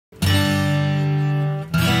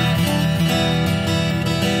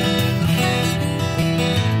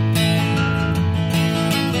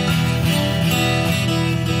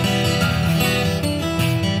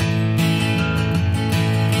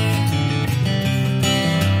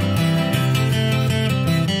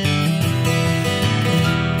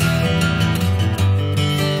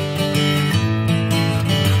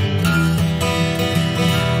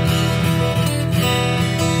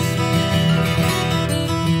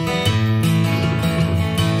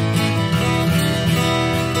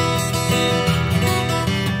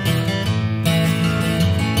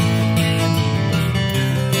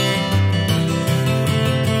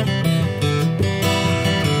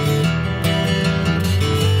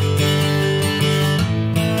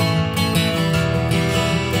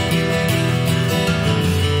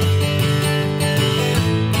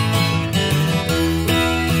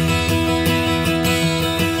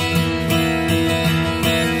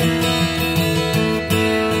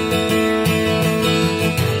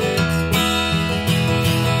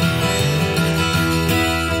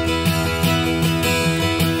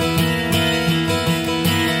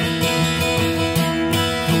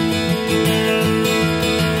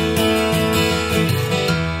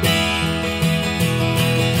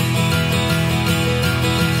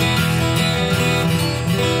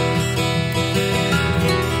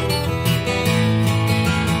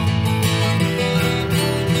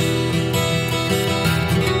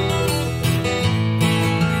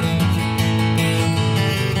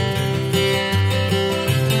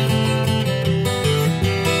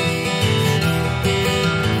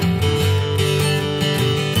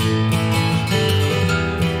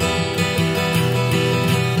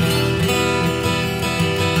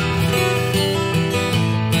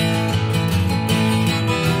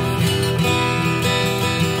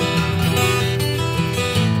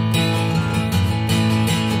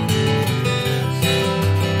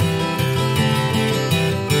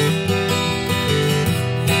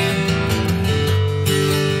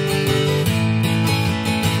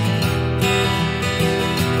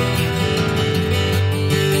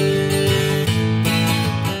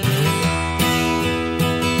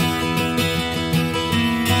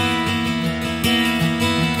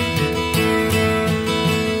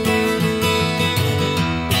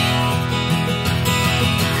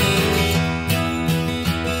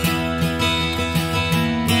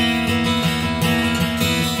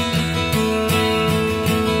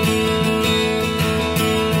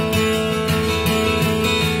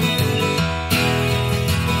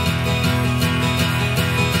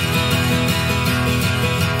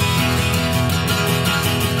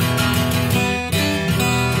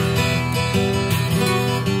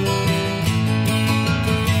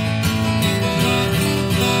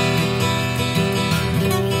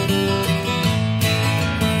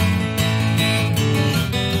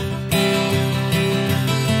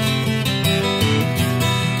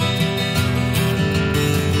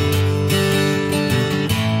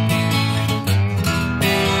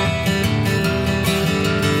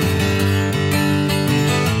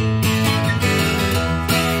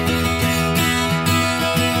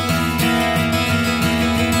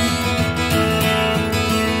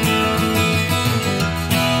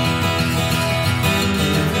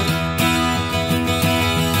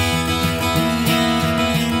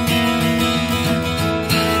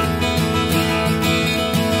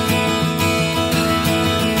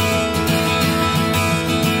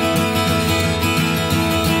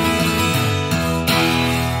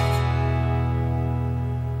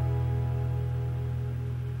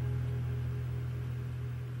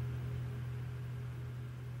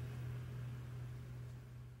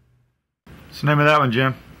What's the name of that one,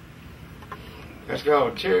 Jim? That's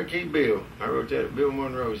called Cherokee Bill. I wrote that at Bill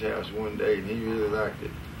Monroe's house one day, and he really liked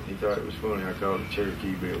it. He thought it was funny. I called it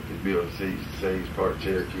Cherokee Bill because Bill says he's part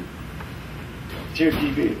Cherokee.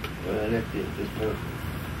 Cherokee Bill. That's it. That's perfect.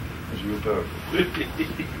 That's real powerful.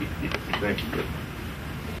 Thank you.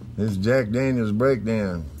 This is Jack Daniels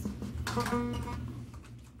Breakdown.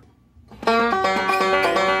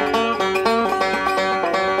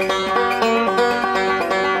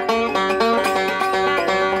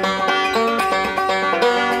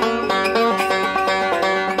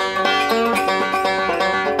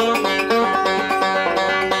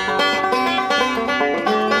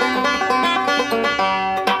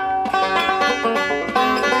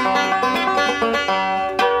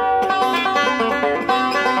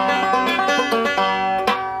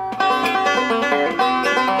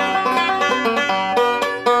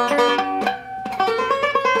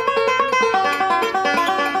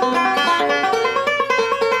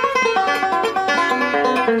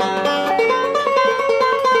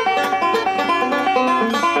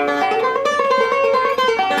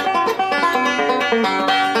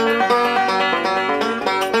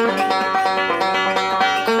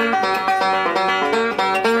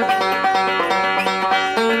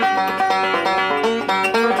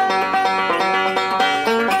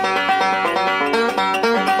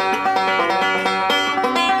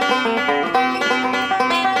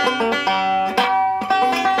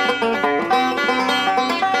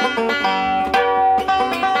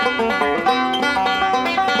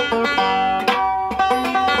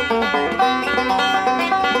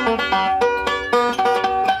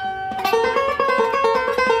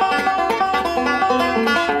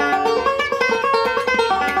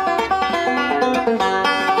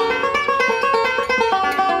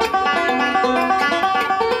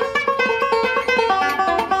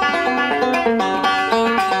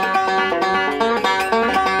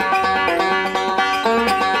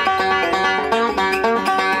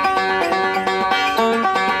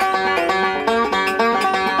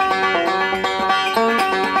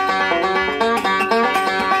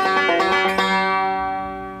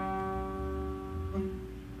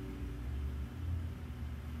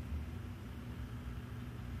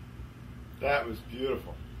 That was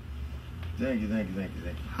beautiful. Thank you, thank you, thank you,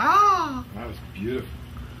 thank you. Ah, that was beautiful.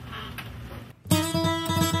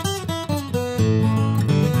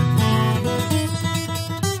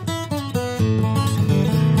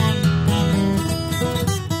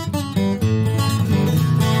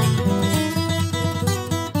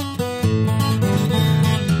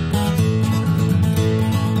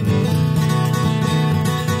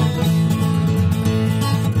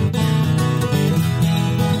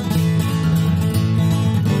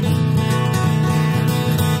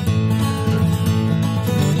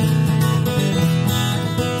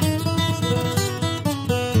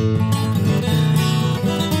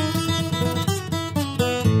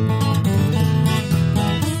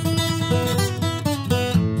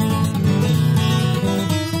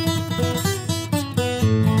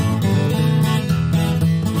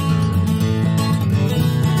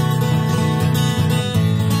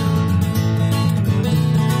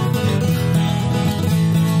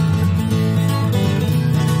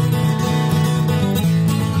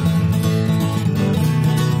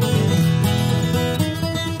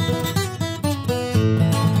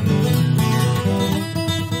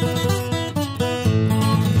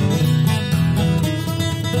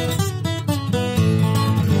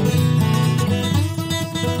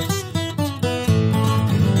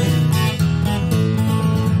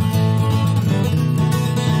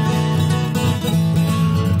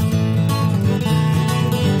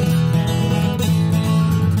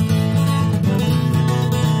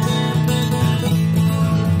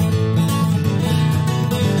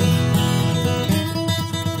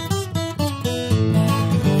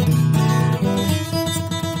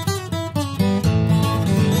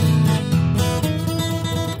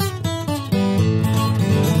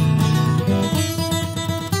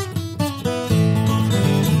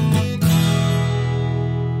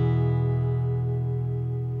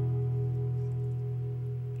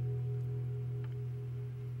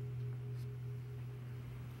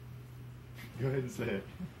 Go ahead and say it.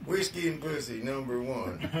 Whiskey and Pussy,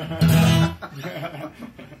 #1.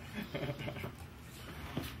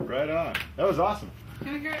 Right on. That was awesome.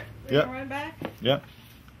 Can we go Yep. run back? Yep.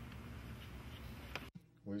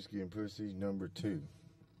 Whiskey and Pussy, #2.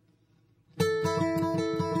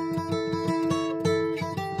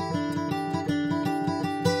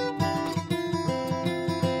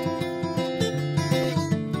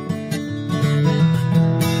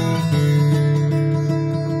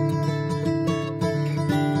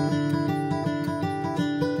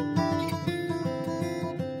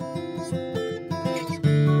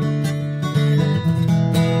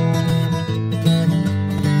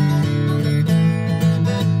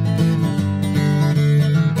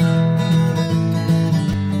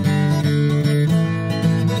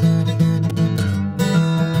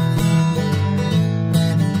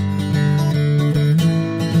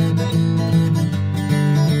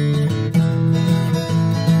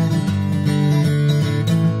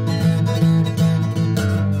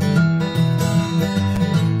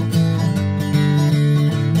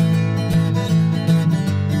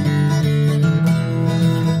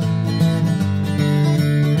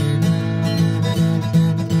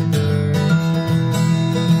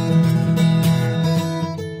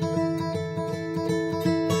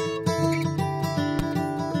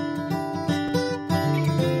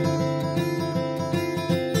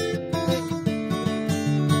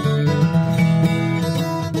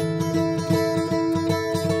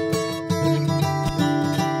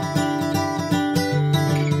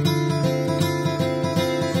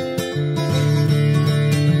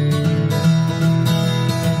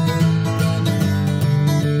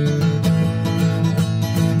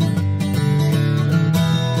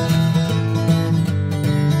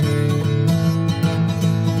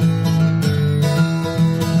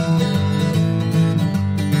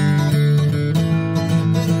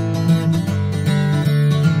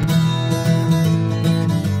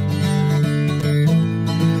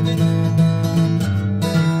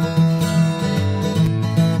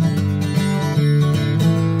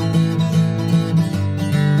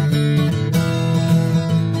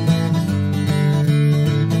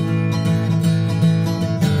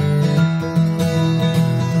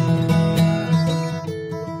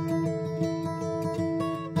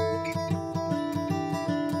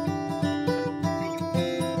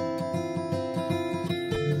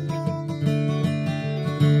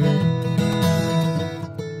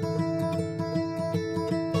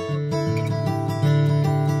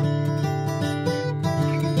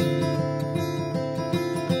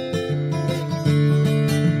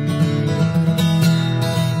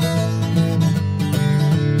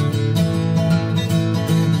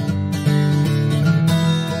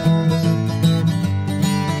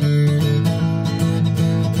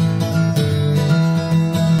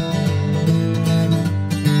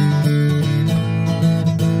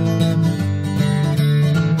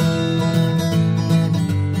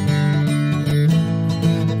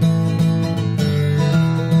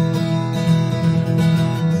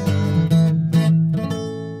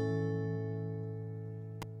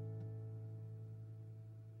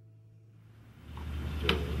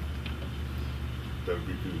 That would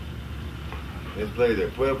be good. Let's play the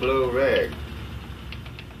Pueblo Rag.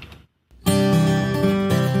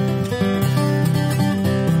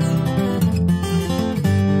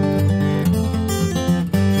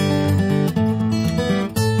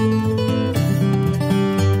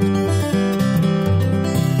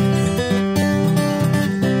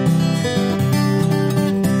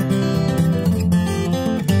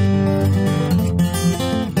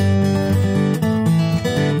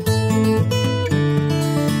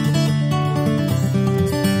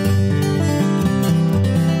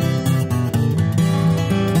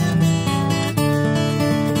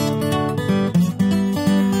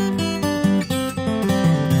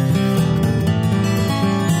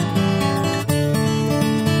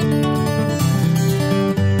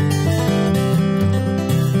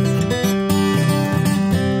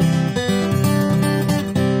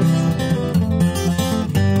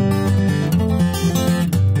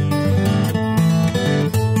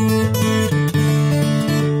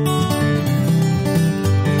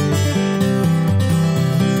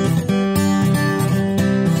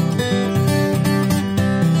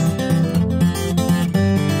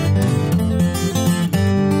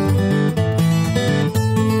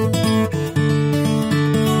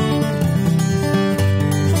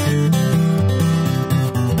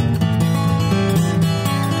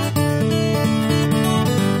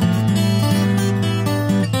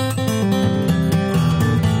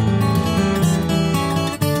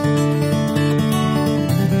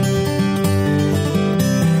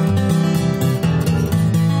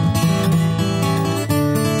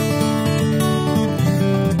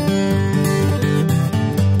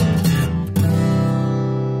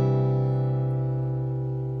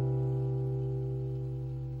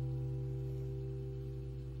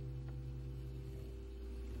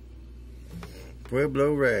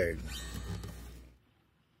 Pueblo Rag.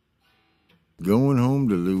 Going home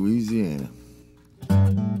to Louisiana.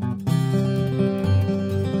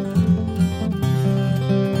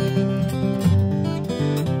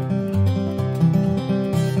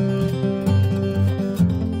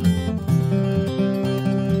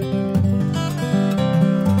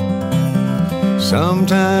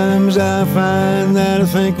 Sometimes I find that I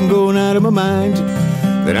think I'm going out of my mind.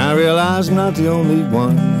 Then I realize I'm not the only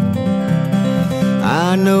one.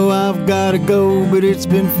 I know I've gotta go, but it's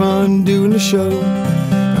been fun doing the show.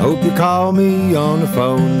 I hope you call me on the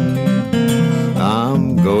phone.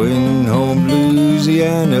 I'm going home to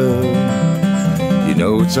Louisiana. You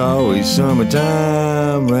know it's always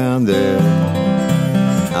summertime round there.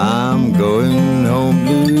 I'm going home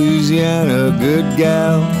to Louisiana, good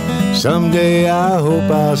gal. Someday I hope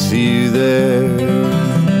I'll see you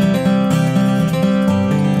there.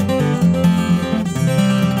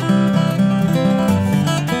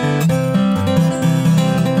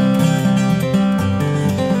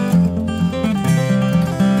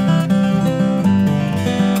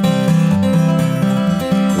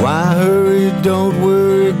 Why hurry, don't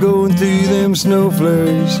worry, going through them snow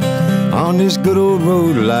flurries on this good old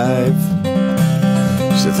road of life.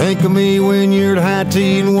 So think of me when you're at high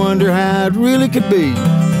tea and wonder how it really could be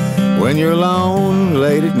when you're alone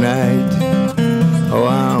late at night. Oh,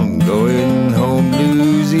 I'm going home to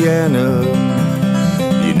Louisiana.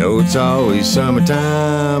 You know it's always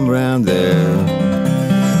summertime round there.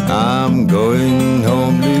 I'm going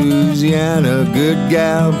home to Louisiana, good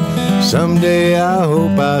gal. Someday I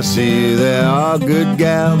hope I see you there. Oh, good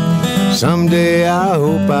gal. Someday I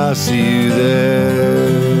hope I see you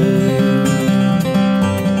there.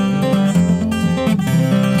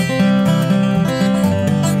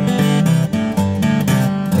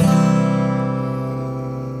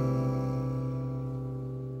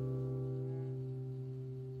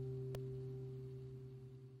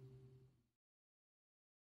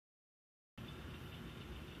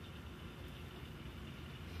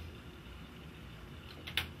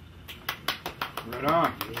 Right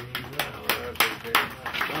on.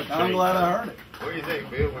 I'm glad I heard it. What do you think,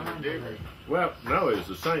 Bill? What's the difference? Well, no, it's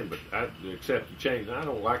the same, but except the change. I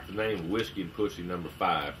don't like the name Whiskey and Pussy #5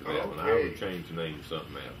 for that one. I would change the name to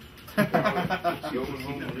something else. Going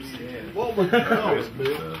home to Louisiana. What would you call it,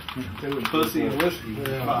 Bill? Uh, Pussy and whiskey.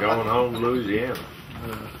 going home to Louisiana.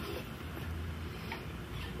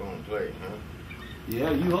 Going to play, huh?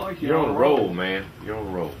 Yeah, you like You're on a roll, man. You're on a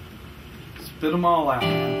roll. Spit them all out.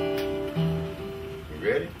 You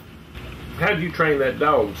ready? How do you train that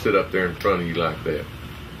dog to sit up there in front of you like that?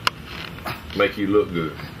 Make you look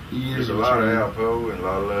good. There's a lot of Alpo and a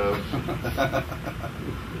lot of love.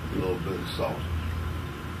 A little bit of salt.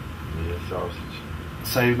 Yeah, sausage.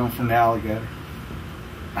 Saved them from the alligator.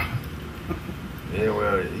 Yeah,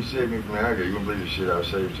 well, he saved me from alligator. You won't believe the shit I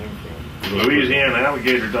saved him from. Louisiana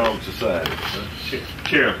Alligator Dog Society.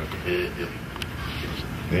 Chairman.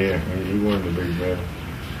 Yeah, he won the big medal.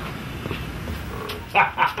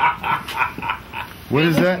 What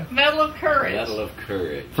is that? Medal of Courage. Medal of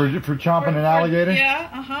Courage. For chomping an alligator?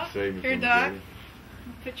 Yeah, Saved me Here, from the Doc. big-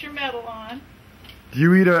 Put your medal on. Do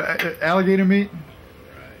you eat alligator meat?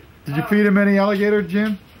 Did you feed him any alligator,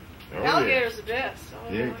 Jim? Oh, Alligator's the best.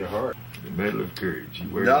 Oh, Yeah, the heart. The Medal of Courage. He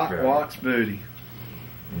wears Doc it proud. Watts Booty.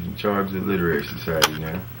 He's in charge of the Literary Society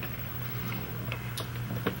now.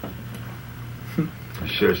 He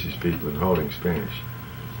shushes people in halting Spanish.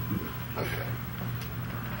 Okay.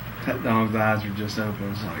 That dog's eyes are just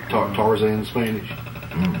open. It's like Talk Tarzan Spanish.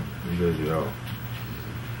 He does it all.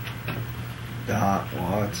 Doc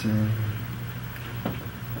Watson.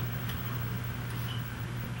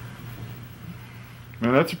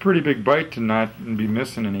 Man, that's a pretty big bite to not be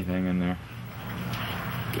missing anything in there.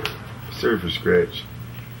 Surface scratch.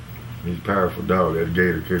 He's a powerful dog. That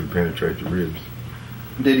gator couldn't penetrate the ribs.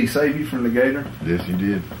 Did he save you from the gator? Yes, he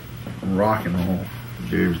did. Rock and roll.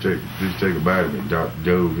 Gator just take a bite of it. Doc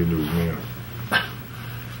dove into his mouth.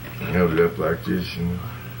 And held it up like this, you know.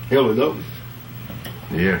 Held it open.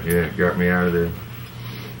 Yeah, got me out of there.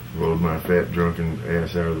 Rolled my fat, drunken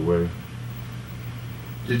ass out of the way.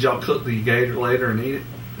 Did y'all cook the gator later and eat it?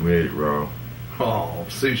 We ate it raw. Oh,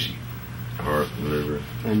 sushi. Heart and liver.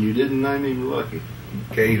 And you didn't name him Lucky.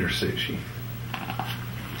 Gator sushi.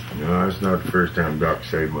 No, it's not the first time Doc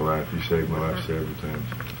saved my life. He saved my life several times.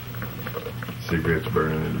 Cigarettes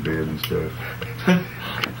burning in the bed and stuff.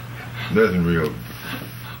 Nothing real.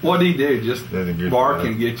 What did he do? Just Nothing good. bark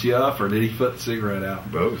and get you up, or did he put the cigarette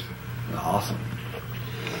out? Both. Awesome.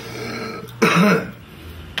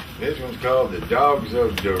 This one's called the Dogs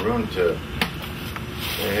of Durunta.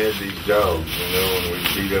 They had these dogs, you know, when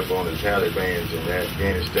we beat up on the Taliban in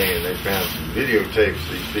Afghanistan. They found some videotapes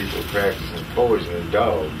of these people practicing poisoning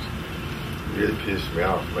dogs. It really pissed me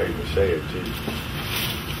off, made me sad too.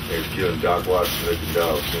 They were killing Doc Watson looking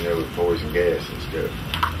dogs, you know, with poison gas and stuff.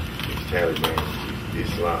 These Taliban, these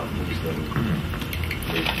Islam,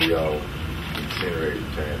 Muslims, need to be all incinerated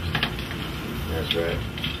types. That's right.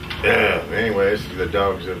 Anyway, this is the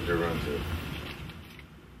Dogs of Durunta.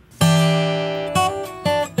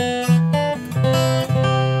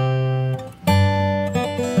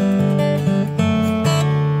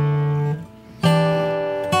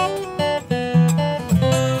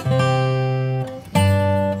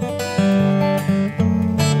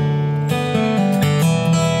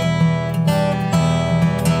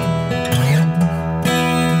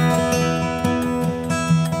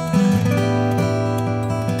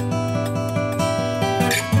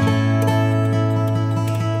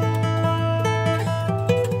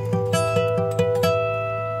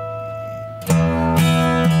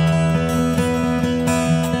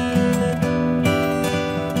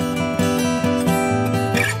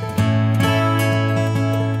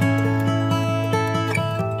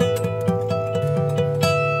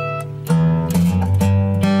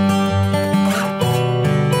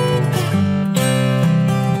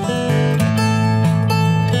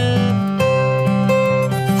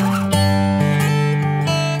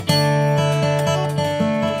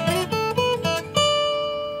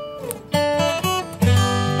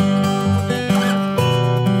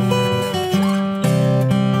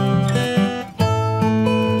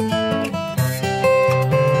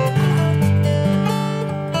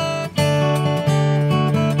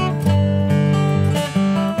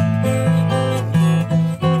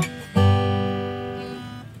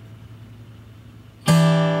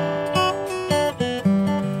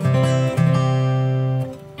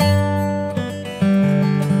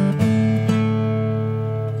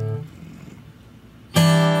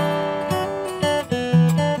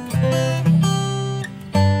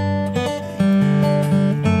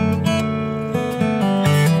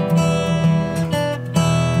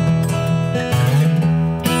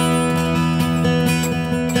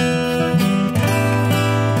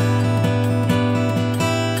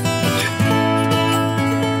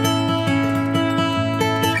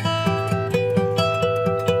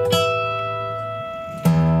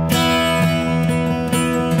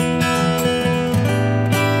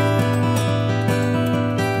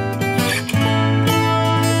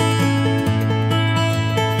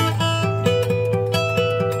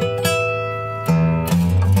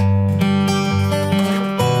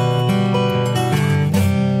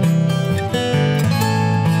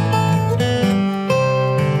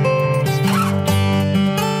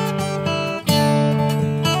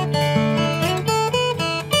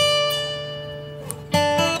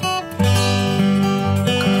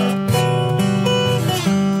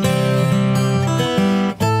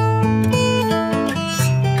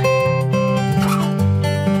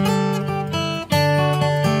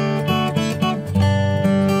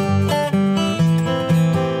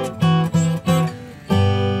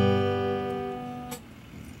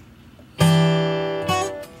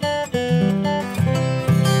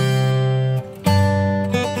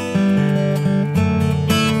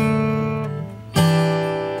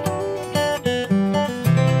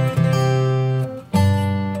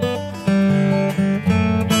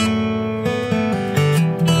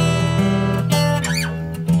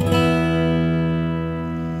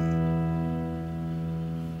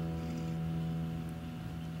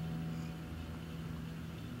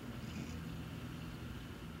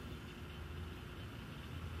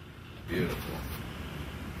 Beautiful.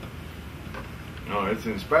 Oh, it's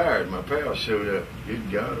inspired. My pal showed up.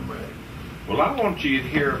 Good God Almighty. Well, I want to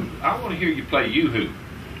hear you play Yoo-Hoo.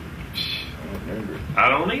 I don't remember it. I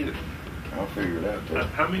don't either. I'll figure it out, though.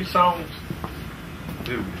 How many songs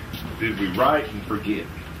did we write and forget?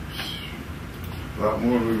 A lot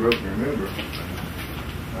more than we wrote and remember.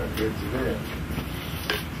 I bet you that.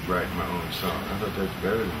 Writing my own song. I thought that's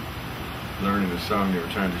better than learning the song they were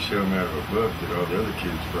trying to show me out of a book that all the other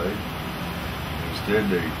kids played. Instead,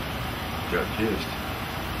 they got pissed.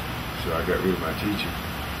 So I got rid of my teacher.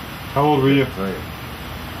 How old were you? Play it.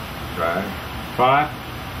 5. 5?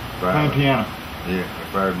 5. Playing piano. Yeah,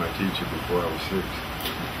 I fired my teacher before I was 6.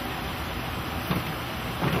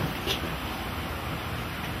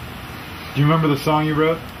 Do you remember the song you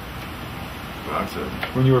wrote Lots of them.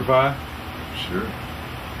 when you were 5? Sure.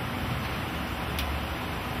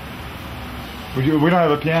 We don't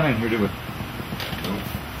have a piano in here, do we?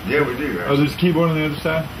 Yeah, we do. Oh, there's a keyboard on the other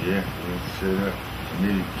side? Yeah, let's set it up. I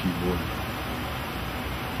need a keyboard.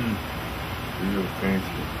 Real fancy.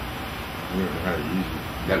 I don't know how to use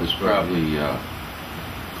it. That was probably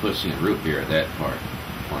Pussy and Root Beer at that point,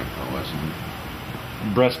 though, wasn't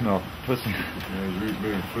it? Breast milk. Pussy. I was root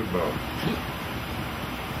beer and football.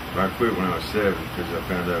 I quit when I was 7 because I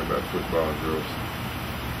found out about football and girls. I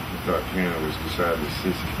thought piano was beside the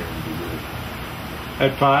sissy thing to do.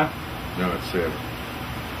 At 5? No, at 7.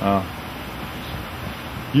 Oh.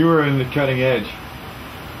 You were in the cutting edge.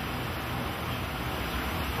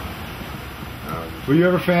 Were you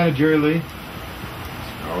ever a fan of Jerry Lee?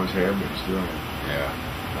 I always have been, still am. Yeah.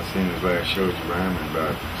 I seen his last show at the Ryman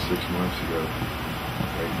about 6 months ago.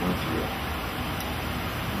 8 months ago.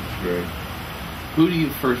 That's great. Who do you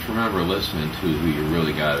first remember listening to who you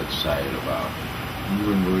really got excited about? You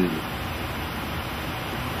wouldn't believe it.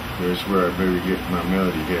 That's where I better get my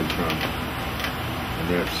melody head from. And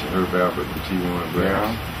that's Herb Alpert and T1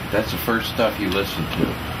 Brass. Yeah. That's the first stuff you listened to.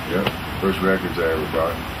 Yep. First records I ever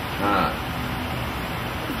bought. Huh.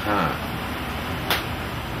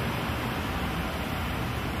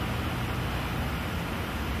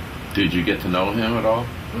 Did you get to know him at all?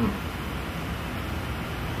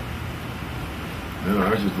 No, I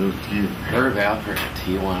was just a little kid. Herb Alpert,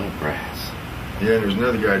 Tijuana Brass. Yeah, there's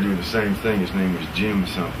another guy doing the same thing. His name was Jim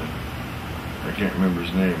something. I can't remember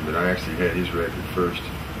his name, but I actually had his record first.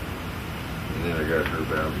 And then I got Herb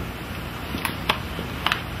Alpert.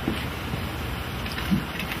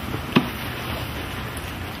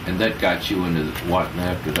 And that got you into what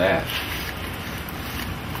after that?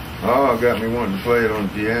 Oh, got me wanting to play it on the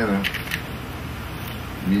piano.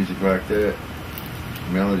 Music like that.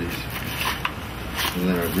 Melodies. And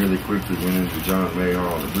then I really quickly went into John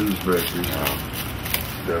Mayall and the Blues Breakers.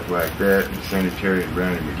 Stuff like that. And Sonny Terry and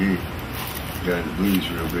Brownie McGee got into blues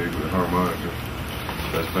real big with a harmonica.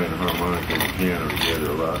 So I was playing the harmonica and the piano together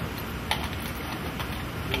a lot.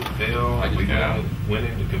 Bill, we went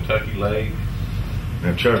into Kentucky Lake.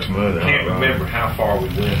 Now Chuck's mother. I can't remember how far we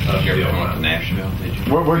went up You Bill. ever went to Nashville, did you?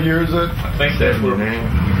 What year is it? I think that's where we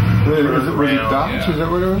Was it Dodge? Is that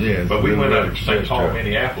what it was? Yeah, But we real went rare up to St. success Paul, truck.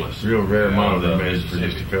 Minneapolis. Real rare model the they made for just a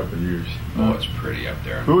Mississippi. couple of years. Oh, it's pretty up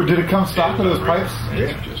there. Ooh, did it come stock with those pipes?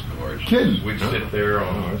 It's just gorgeous. Kidding. We'd sit there Oh,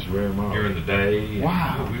 on it's a rare model. during the day. and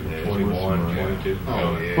Wow. We were Yeah, it's 21, worth some money. 22.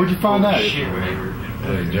 Oh, yeah. Where'd you find that? Shit, man.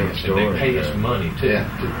 Junk And store. they pay us money too.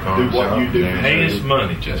 Yeah. Do what you do. Pay us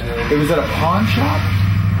money. Just It was at a pawn shop?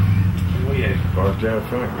 we had Parked out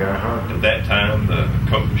front, guy hopped at it. that time the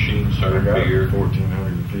Coke machine I served got it beer. for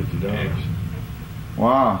 $1,450.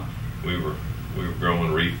 Wow. We were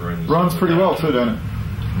growing reefer and Runs pretty well too, doesn't it?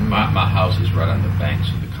 My house is right on the banks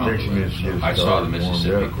of the Takes a minute to get Cumberland. I saw the started,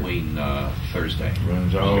 Mississippi warmed up. Queen Thursday.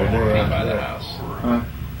 Runs all Right day. by the house.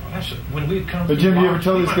 When we'd come But to Jim, do you ever Lock,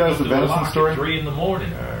 tell we these might guys go the to venison Lock story? At 3 in the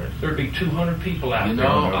morning. There'd be 200 people out You there.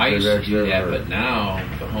 know, I used to They've do that, actually but now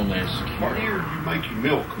the Homeland What Security. year did you make your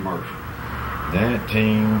milk commercial?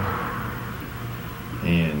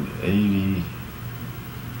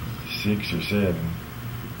 1986 or 7.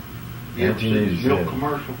 You ever seen a 1987. milk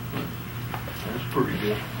commercial? That's pretty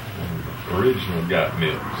good. Original got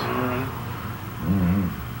milks. Mm-hmm.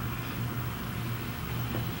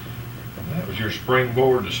 That was your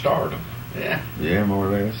springboard to stardom. Yeah. Yeah, more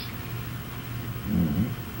or less. Mm-hmm.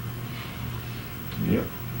 Yep.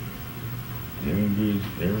 Doing good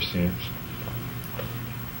ever since.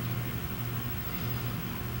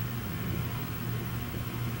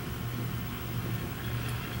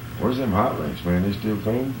 Where's them hot links, man? They still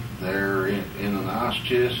cold? They're in an ice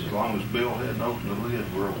chest. As long as Bill hadn't opened the lid,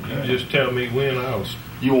 we're okay. You just tell me when I was,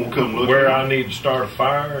 You won't come look where at I need to start a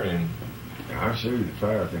fire, and I'll show you the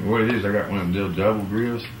fire thing. What it is, I got one of them little double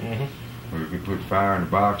grills. We could put fire in the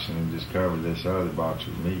box and then just cover this other box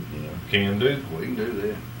with meat, you know. Can do. We can do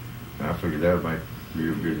that. And I figured that would make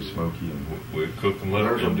real good and smoky. And We'll cook them up.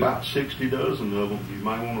 There's and do- about 60 dozen of them. You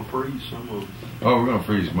might want to freeze some of them. oh, we're gonna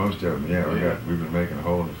freeze most of them. Yeah, Yeah. we've been making a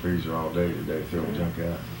hole in the freezer all day today, throwing junk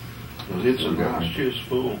out. 'Cause it's a We got nice chest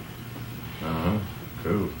full.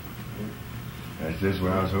 Cool. That's just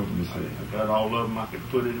what I was hoping to see. I got all of them I could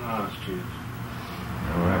put in the ice chest.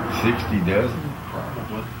 All right, 60 dozen.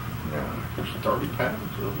 Probably. No, There's 30 pounds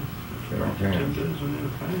of them. 30 About 2 pounds. dozen in a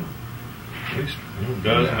pound. At least a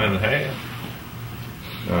dozen and a half.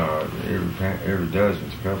 Every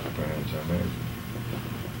dozen's a couple pounds, I imagine.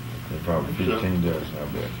 They're probably 15 dozen, I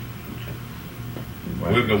bet.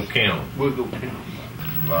 We'll go count 'em. We'll go count them.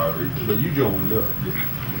 Lottery. But you joined up.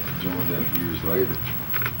 Joined up years later.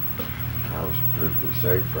 I was perfectly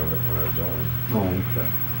safe from it when I joined. Oh, okay.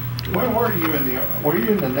 When were you in the? Were you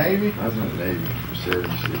in the Navy? I was in the Navy from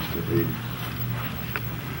 76 to 80.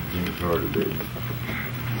 Jimmy Carter did.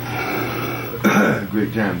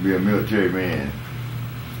 Great time to be a military man.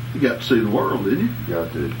 You got to see the world, didn't you?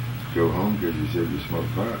 Got to go home because he said you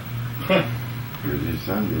smoked pot. Because his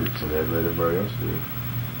son did, so they had to let everybody else do it.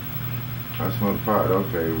 I smoked pot.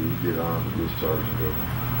 Okay, well, you get on the discharge and go home.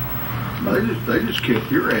 They just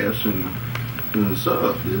kicked your ass in the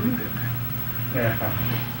sub, didn't they?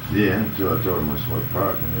 Yeah, until I told him I smoked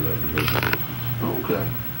pot, and they let me go. Okay.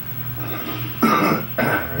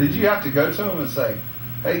 Did you have to go to them and say,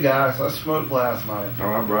 "Hey guys, I smoked last night"?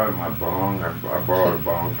 Oh, I brought him my bong. I borrowed a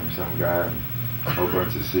bong from some guy, and a whole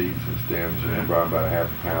bunch of seeds and stems, and I brought about a half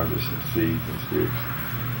a pound of some seeds and sticks.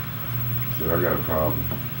 So I got a problem.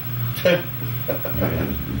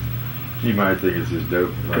 Man, you might think it's just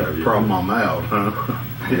dope. Got a problem I'm out, huh?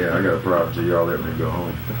 Yeah, I got a problem till y'all let me go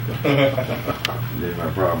home. Then my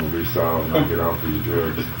problem will be solved and I'll get off these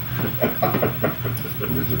drugs. It's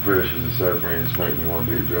the pressures of submarines make me want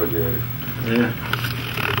to be a drug addict. Yeah.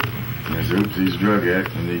 And there's oops, he's a drug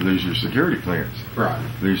addict, and you lose your security clearance. Right.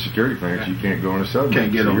 Lose security clearance, you can't go on a submarine.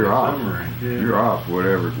 Can't get So on you're the off. submarine. Yeah. You're off,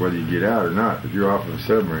 whether you get out or not, but you're off in a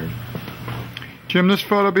submarine. Jim, this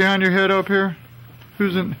photo behind your head up here,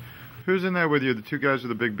 who's in there with you? The two guys with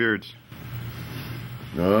the big beards.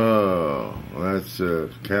 Oh, well, that's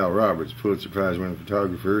Cal Roberts, Pulitzer Prize winning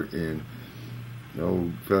photographer, and an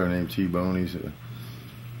old fella named T-Bone. He's an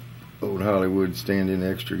old Hollywood stand-in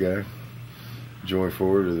extra guy. Joy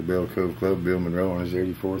Ford of the Bell Cove Club, Bill Monroe on his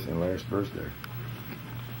 84th and last birthday.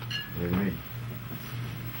 And me.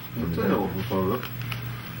 That's a hell of a photo.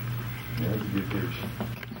 Yeah, that's a good picture.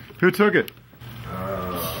 Who took it? I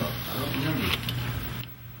don't remember.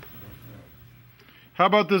 How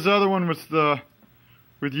about this other one with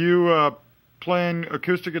you playing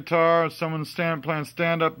acoustic guitar and someone playing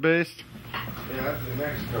stand-up bass? Yeah, that's in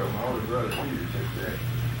Mexico. My older brother Peter took that.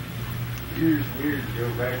 Years and years ago,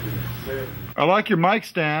 back in the 70s. I like your mic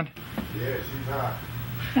stand. Yeah, she's hot.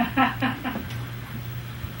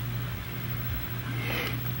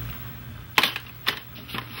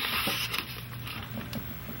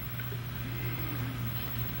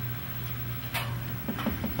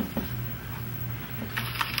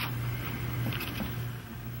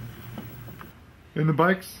 In the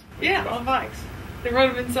bikes? Yeah, on bikes. They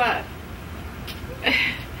rode them inside.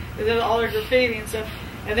 They did all their graffiti and stuff.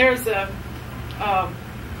 And there's a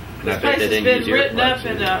this place has been written up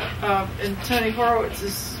in Tony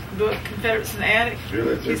Horowitz's book Confederates in the Attic.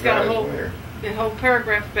 Really? He's got a whole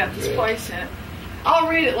paragraph about this place in it. I'll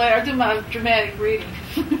read it later. I'll do my dramatic reading.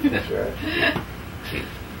 That's right.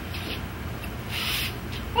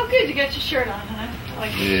 Oh, good. You got your shirt on, huh?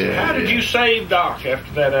 Like Yeah. How did you save Doc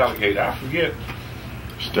after that alligator? I forget.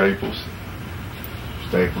 Staples.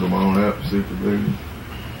 Stapled them on up, super glue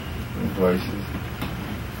in places.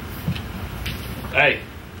 Hey,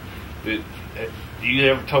 did you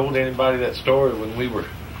ever told anybody that story when we were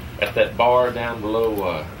at that bar down below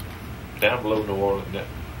New Orleans?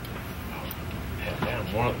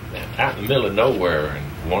 Out in the middle of nowhere, in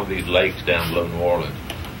one of these lakes down below New Orleans,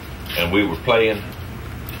 and we were playing,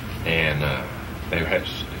 and they had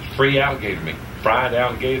free alligator meat, fried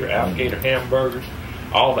alligator hamburgers,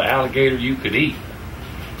 all the alligator you could eat.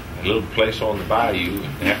 A little place on the bayou,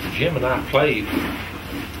 and after Jim and I played,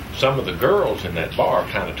 some of the girls in that bar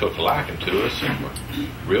kind of took a liking to us and were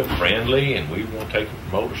real friendly, and we want to take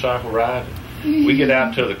a motorcycle ride. We get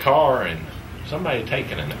out to the car, and somebody had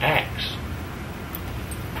taken an axe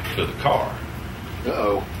to the car.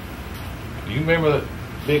 Uh-oh. Do you remember the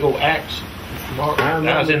big old axe? Mark?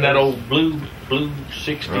 I was in that old blue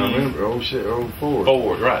 60. I remember, old Ford.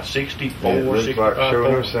 Ford, right, 64, It looked 65 like sure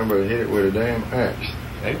Ford. enough somebody hit it with a damn axe.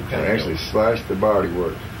 They were And kind actually sliced the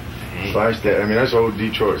bodywork. Sliced that. I mean, that's old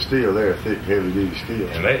Detroit steel there, thick, heavy-duty steel.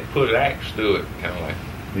 And they put an axe through it, kind of like.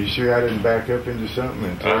 You sure I didn't back up into something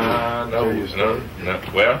and No.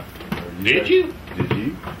 Well, did you? Did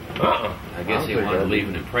you? I guess he wanted to leave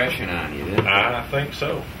an impression on you, didn't he? I think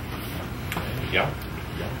so. Y'all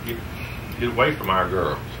get away from our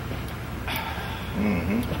girls.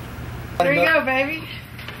 Mm-hmm. There you go, baby.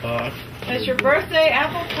 That's your birthday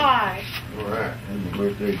apple pie. All right. And your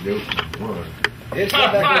birthday joke. One. It's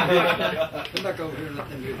come back over here. Come back over here and let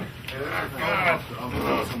them do it.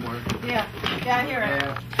 Yeah, here.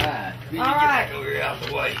 Hi. All right. Over here out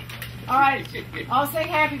the way. All right. I'll sing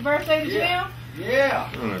happy birthday to Jim. Yeah.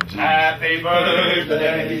 Happy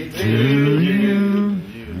birthday To you.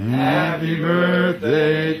 Happy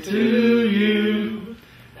birthday to you.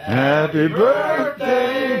 Happy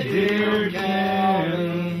birthday, dear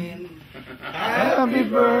Ken. Happy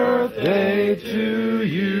birthday to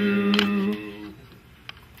you.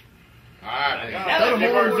 Happy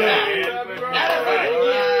birthday.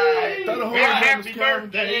 Happy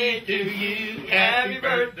birthday to you. Happy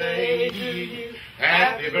birthday to you.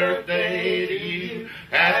 Happy birthday to you.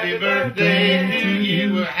 Happy birthday to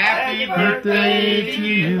you. Happy birthday to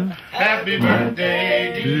you. Happy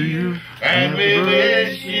birthday to you. And we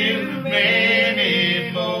wish you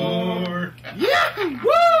many more.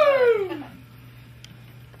 Woo!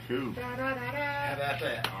 Cool. How about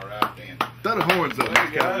that? All right then. Throw the horns up.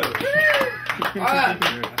 Let's go. All right.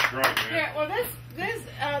 That's right, man. Here,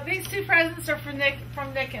 well, these two presents are from Nick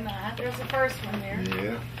and I. There's the first one there.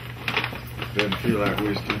 Yeah. Doesn't feel like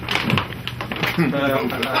whiskey.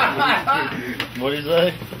 What do you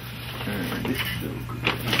say?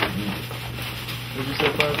 What'd you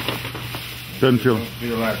say, Father? Doesn't feel. Don't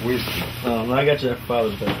feel like whiskey. I got you that for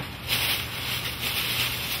Father's Day.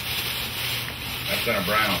 That's in a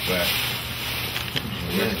brown sack.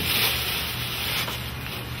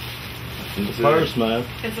 It's a purse, man.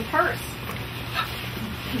 It's a purse.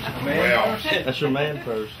 Well, That's your man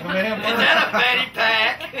purse. Is that a fanny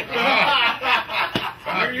pack?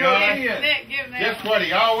 my You're God. European. Nick, give him that. Guess what?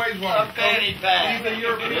 He always A wanted. fanny pack. He's a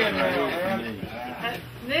European man.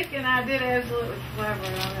 Nick and I did absolutely clever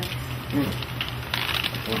on that.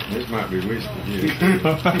 This might be whiskey.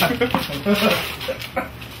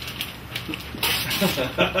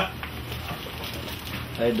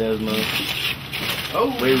 Hey, Desmond.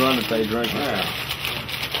 Oh, We run if they drink it. wow.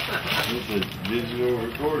 It's a digital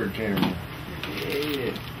recorder camera.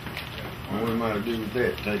 Yeah. What am I to do with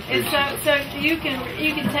that? Take And pictures? so you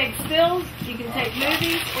can take stills, you can take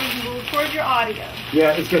movies, or you can record your audio.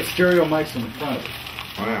 Yeah, it's got stereo mics in the front.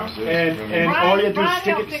 Wow. So And Brian- all you have to do Brian is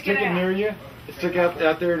stick helped it pick it out. near you, stick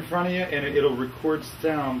out there in front of you, and it'll record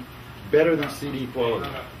sound better than CD quality.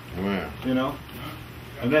 Wow. You know?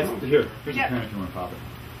 And that's here's Yeah. a pen if you want to pop it.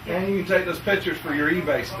 And you can take those pictures for your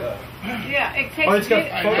eBay stuff. Yeah, it takes Oh, it's got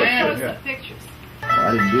video- photos, photos yeah. of pictures.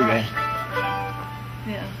 I didn't do that.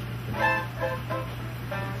 Yeah.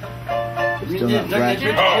 Still not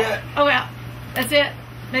fractured. Oh well, that's it.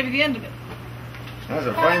 Maybe the end of it. That's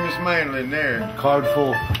a famous man in there. Card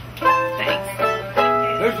full. Thanks.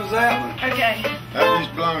 Whose was that one? Okay. That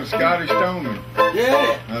just belongs to Scotty Stoneman.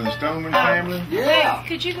 Yeah. Now the Stoneman family. Yeah.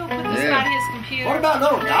 Could you go put this Yeah. on his computer? What about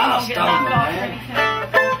little Don't Dial get Stoneman, knocked off or man?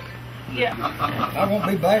 anything. Yeah. I won't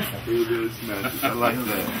be bashful. I like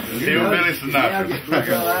that. Hillbilly Sinatra.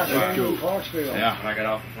 That's cool. Clarksville. Yeah, when I got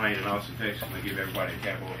off the plane in Austin, Texas, they give everybody a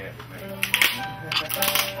cowboy hat.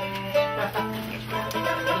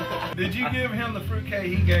 Did you give him the fruitcake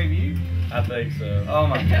he gave you? I think so. Oh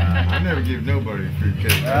my God. I never give nobody a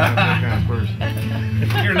fruitcake. I'm not that kind of person.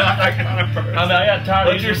 You're not that kind of person. I mean, I got tired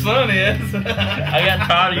But of your using son is. I got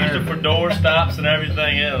tired of using it for door stops and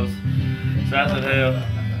everything else. So I said, hell,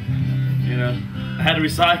 you know, I had to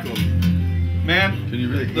recycle them. Man, Can you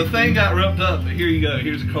really? the thing got ripped up, but here you go.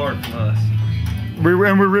 Here's a card from us. We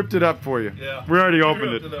ripped it up for you. Yeah. We already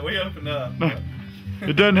opened it. We opened up.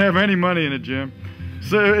 It doesn't have any money in it, Jim.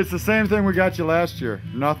 So it's the same thing we got you last year.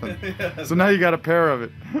 Nothing. So now you got a pair of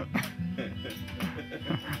it.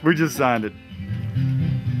 We just signed it.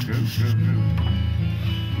 Good.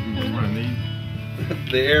 What I need.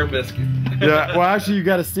 The air biscuit. Yeah. Well, actually, you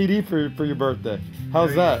got a CD for your birthday.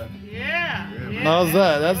 How's that? Yeah. How's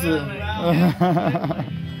that? That's it.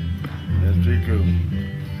 That's pretty cool.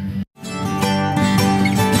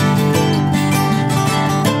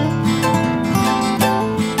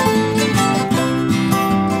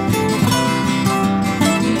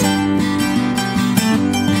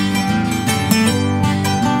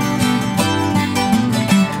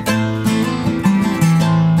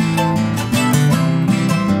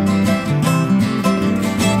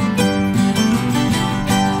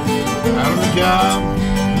 Out of the job,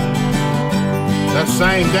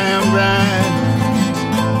 same damn grind.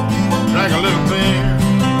 Drink a little beer,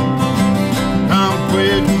 come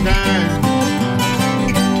quitting time.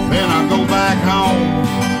 Then I go back home.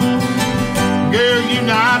 Girl, you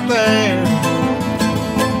not there.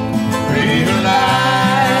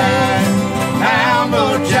 Realize how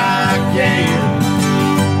much I care.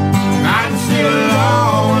 I'm still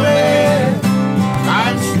lonely,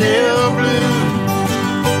 I'm still blue.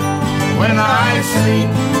 When I sleep,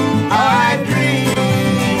 I dream.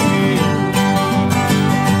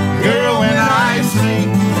 Girl, when I sleep,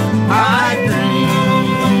 I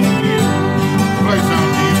dream you. Play some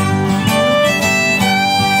music.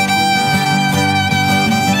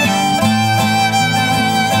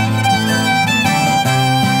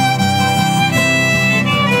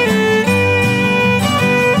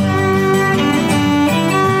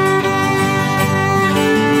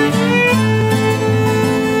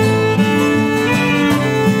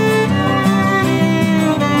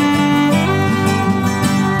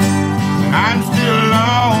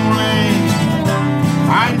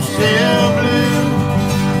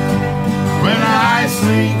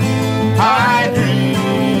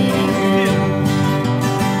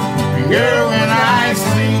 Girl, when I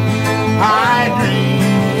sleep, I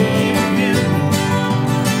dream you.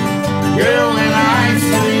 Girl, when I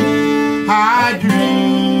sleep, I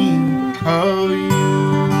dream of you.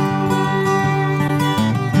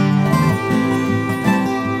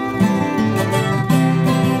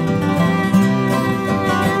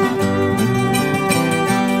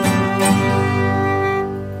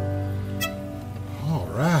 All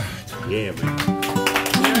right. Yeah, man.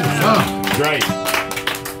 Oh, great.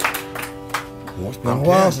 It's been a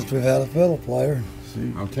while since we've had a fiddle player.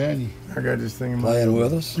 See, I'm telling you, I got this thing in my playing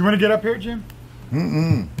with us. You want to get up here, Jim?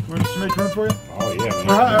 Mm-mm. Want us to make room for you? Oh, yeah, man.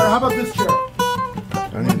 Or how about this chair?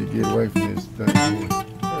 I need to get away from this thing.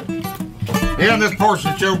 Yeah, this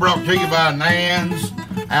portion show brought to you by Nan's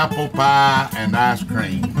Apple Pie and Ice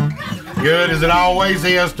Cream. Good as it always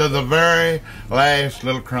is to the very last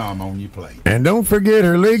little crumb on your plate. And don't forget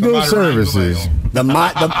her legal services. The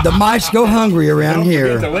mice go hungry around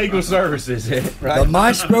here. The legal services, right? The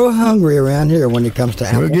mice grow hungry around here when it comes to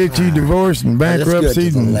apple We'll get you pie. divorced and bankruptcy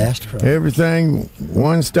That's good, and the last crumb. everything.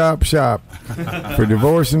 One-stop shop for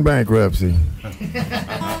divorce and bankruptcy.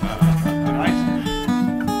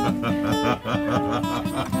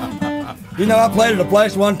 You know, I played at a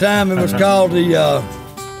place one time. It was called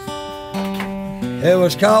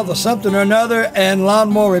the something or another and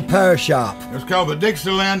lawnmower repair shop. It's called the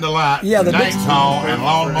Dixieland Delight. Yeah, the Dance Dixie- Hall and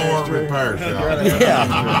Lawnmower Repair Shop.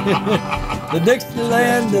 Yeah. The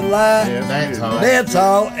Dixieland Delight Yeah, Dance Hall. Dance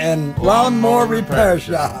Hall and Lawnmower Repair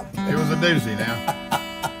Shop. It was a doozy now.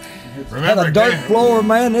 Had Remember, a dirt floor,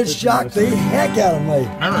 man. It shocked the heck out of me.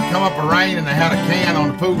 remember it come up a rain and they had a can on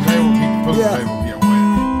the pool table to keep the pool Yeah. table from getting wet.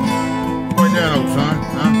 What you doing, old son?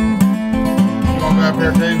 Huh? You want to go up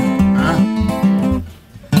here too? Huh?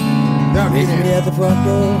 Meet me at the front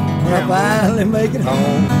door when I finally make it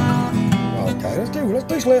home. Okay, let's do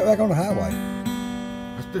sled back on the highway.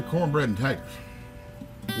 Let's do cornbread and taters.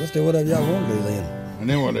 Let's do whatever y'all want to do then. And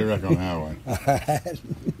then we'll do wreck on the highway.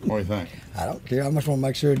 What do you think? I don't care. I just want to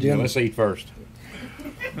make sure Jim. Let's eat first.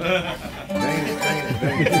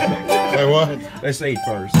 Say what? Let's eat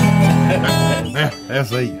first.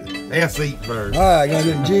 Let's eat. Let's eat first. All right, gonna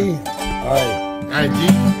get G. All right. Hey, G.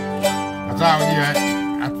 That's all you at.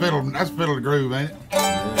 That's fiddle the groove, ain't it?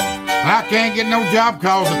 I can't get no job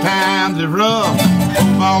cause the times is rough.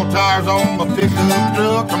 Ball tires on my pickup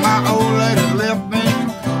truck, and my old lady left me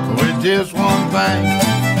with just one thing.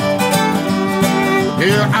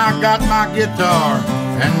 Here I got my guitar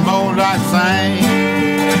and bones I sing.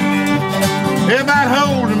 About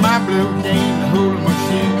holding my blue jean, holding my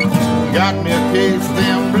shoe. Got me a case of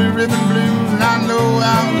them blue ribbon blues, and I know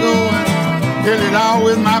I'm going fill it all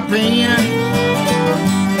with my pen.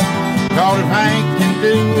 Cause if Hank can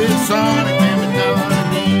do it, son, it can be done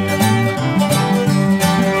again.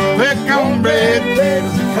 Pick cornbread,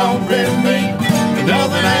 potatoes, and cornbread and beans.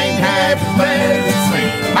 Nothing ain't half as bad as it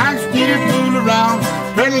seems. I can still fool around,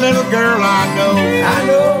 pretty little girl I know. I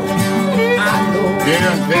know. Get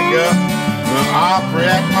her and pick up the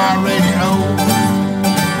opera at my radio.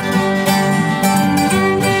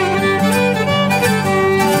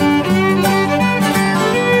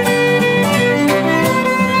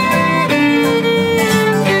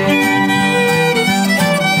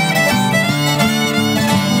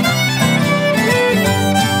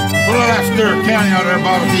 Stewart County out there,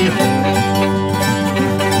 Bobby.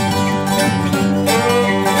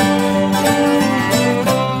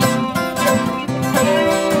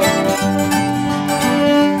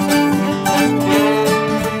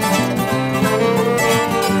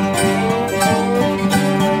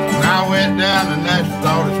 down and that's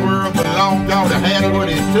thought this world belonged. Thought I had what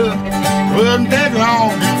it took. Wouldn't take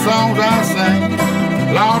long, them songs I sang.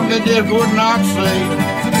 Lord, they just would not sing.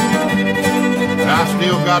 I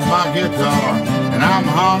still got my guitar, and I'm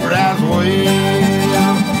hungry as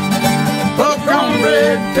well. Oh,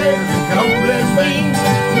 cornbread, taters, and cornbread beans.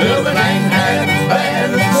 Living ain't half as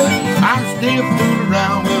bad as me. I'm still fooling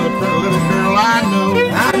around with a pretty little girl I know.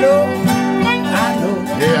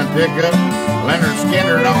 Yeah, and pick up Leonard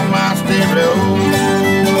Skinner on my stereo.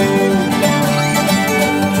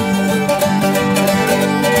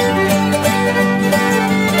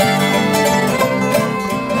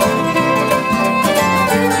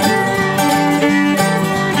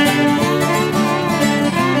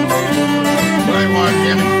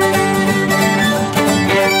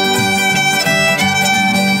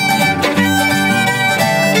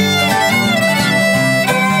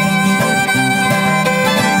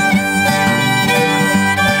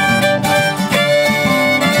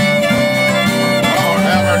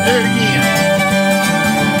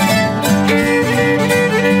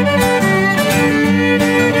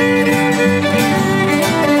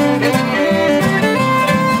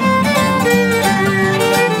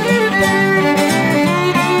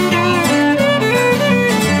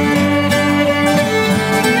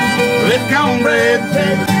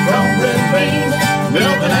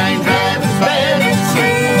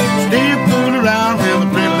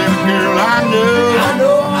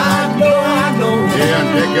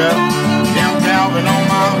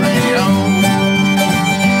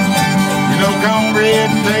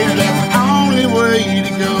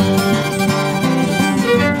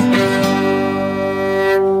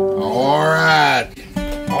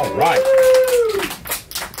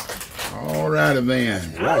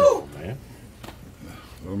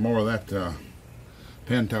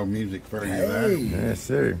 Pinto music for you there. Yes,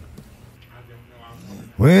 sir.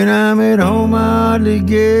 When I'm at home, I hardly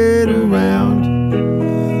get around.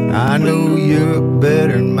 I know Europe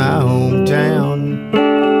better than my hometown.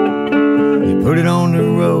 You put it on the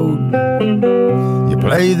road, you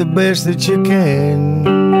play the best that you can.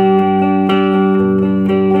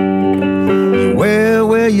 You wear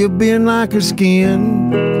where you've been like a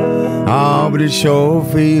skin. Oh, but it sure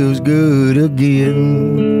feels good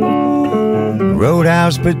again.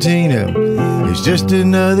 Roadhouse patina is just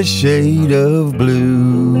another shade of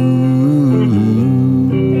blue.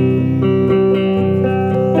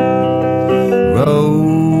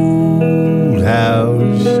 Roadhouse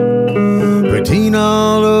patina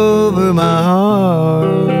all over my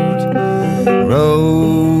heart.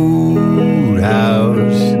 Roadhouse,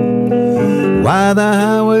 why the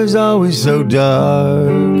highway's always so dark.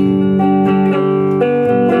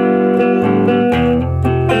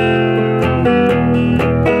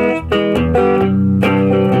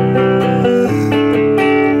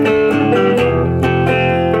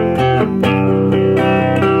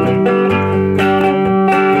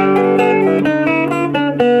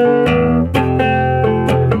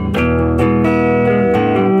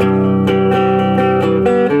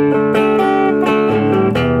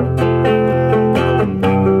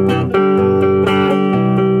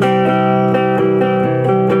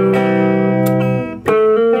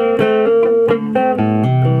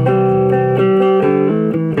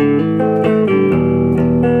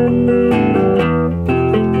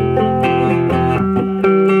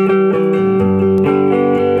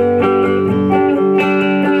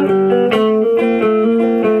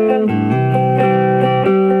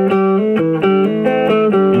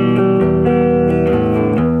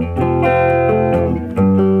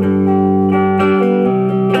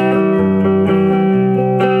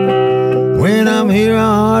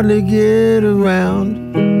 Get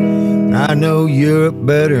around. I know Europe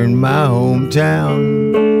better than my hometown.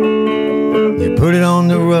 You put it on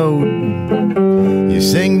the road, you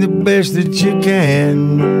sing the best that you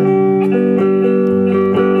can.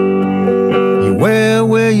 You wear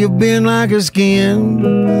where you've been like a skin.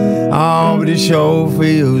 Oh, but it sure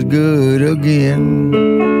feels good again.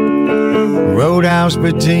 Roadhouse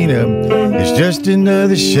patina is just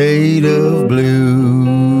another shade of blue.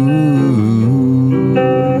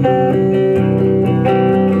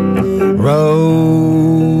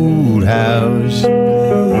 Roadhouse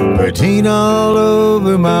patina all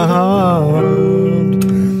over my heart.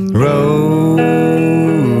 Roadhouse,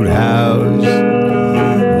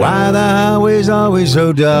 why the highway's always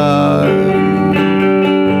so dark.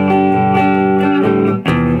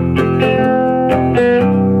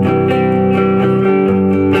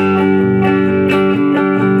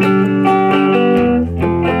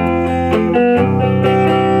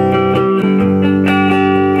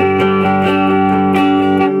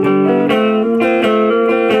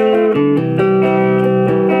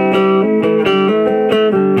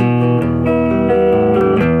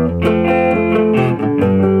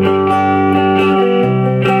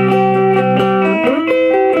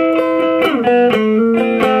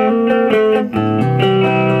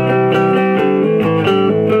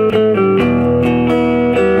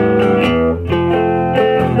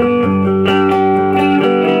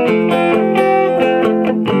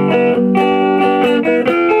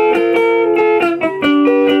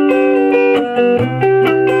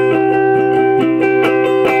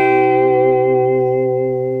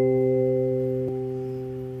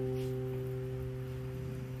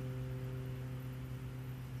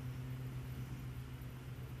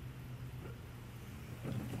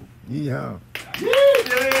 Yeehaw.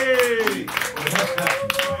 Yay!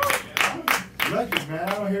 Records, man.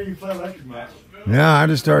 I don't hear you play records much. No, I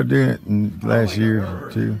just started doing it in last year or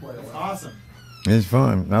two. That's awesome. It's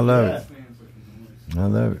fun. I love it. I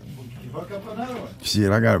love it. Hook up another one. Shit,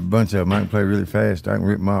 I got a bunch of them. I can play really fast. I can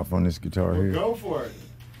rip them off on this guitar here. Go for it.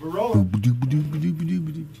 We're rolling.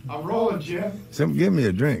 I'm rolling, Jim. Give me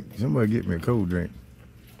a drink. Somebody get me a cold drink.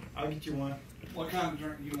 I'll get you one. What kind of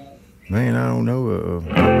drink you want? Man, I don't know.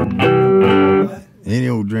 Any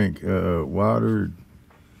old drink. Water,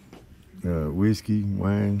 whiskey,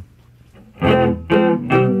 wine.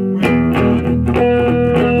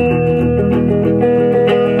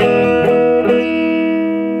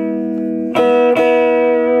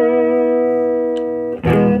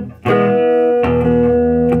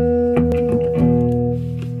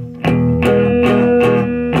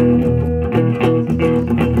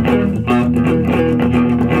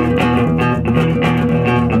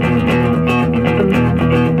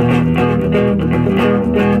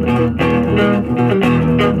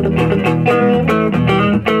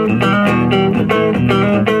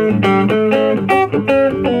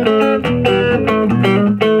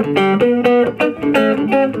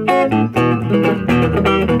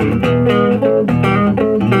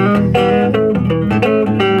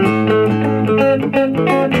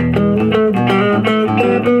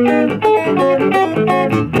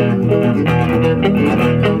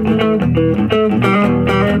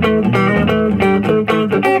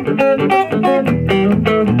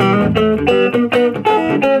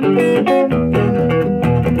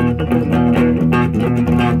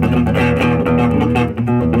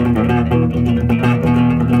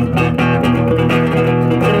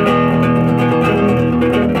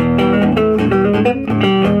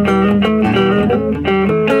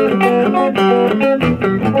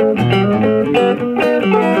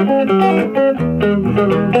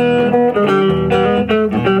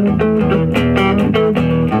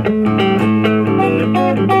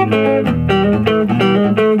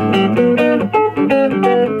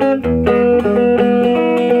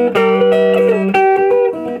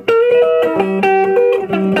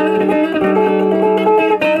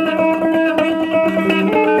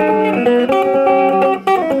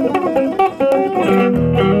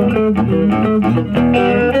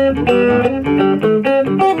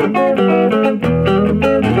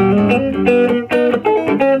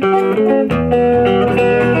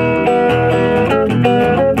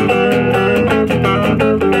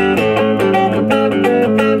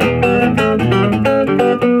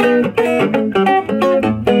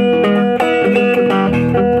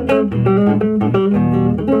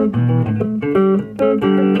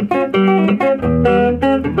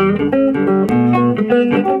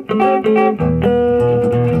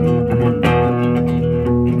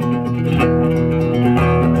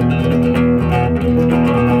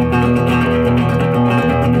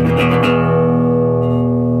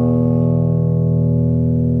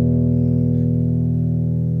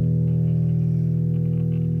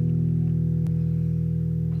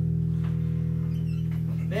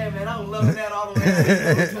 Damn, man, I was loving that all the way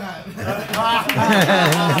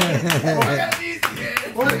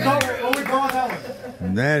What we calling that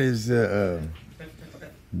one? That is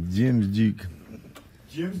Jim's Juke.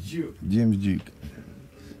 Jim's Juke. Jim's Juke.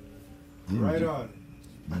 Right on.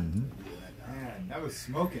 Mm-hmm. Man, that was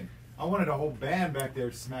smoking. I wanted a whole band back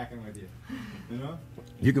there smacking with you. You know?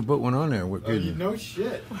 You could put one on there. What could you? No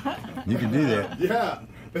shit. You can do that. Yeah.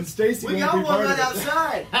 But Stacy we won't got be one part right of it.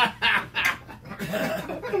 outside.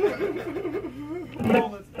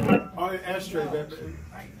 Oh, ashtray, baby.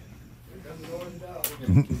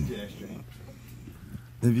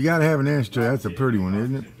 If you gotta have an ashtray, that's a pretty one,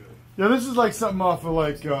 isn't it? Yeah, this is like something off of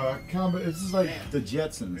like this is like the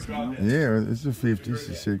Jetsons. You know? Yeah, it's the 50s,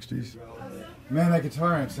 the 60s. Man, that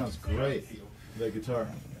guitar amp sounds great. That guitar.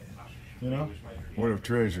 You know? What a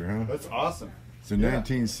treasure, huh? That's awesome. It's a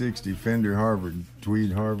 1960 Fender Harvard,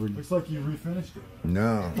 Tweed Harvard. Looks like you refinished it.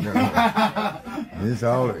 No. It's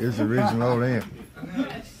original old amp.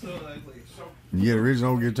 You get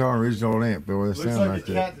original guitar and original old amp, though. It sounds like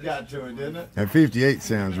a that. cat got to it, didn't it? That 58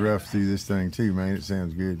 sounds rough through this thing too, man. It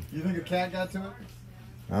sounds good. You think a cat got to it?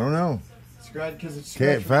 I don't know. Because it's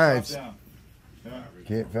Cat fights. Yeah.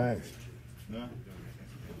 Cat fights. Yeah.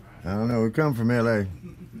 I don't know. We come from L.A.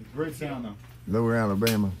 Great sound though. Lower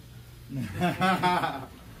Alabama. Yeah,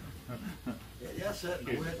 y'all sat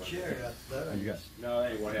in a wet chair out there.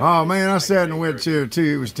 Oh man, I sat in a wet chair too.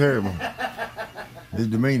 It was terrible. It's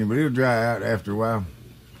demeaning, but it'll dry out after a while.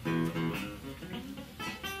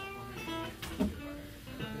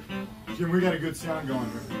 Jim, we got a good sound going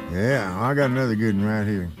here. Yeah, I got another good one right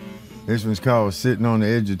here. This one's called Sitting on the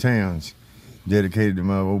Edge of Towns, dedicated to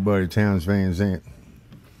my old buddy Towns Van Zandt.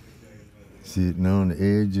 Sitting on the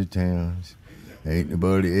edge of towns, ain't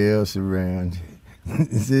nobody else around.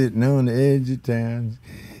 Sitting on the edge of towns,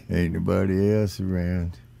 ain't nobody else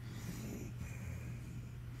around.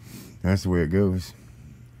 That's the way it goes.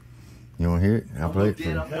 You want to hear it? I'll play it for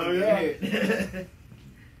you. Hell yeah.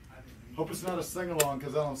 Hope it's not a sing-along,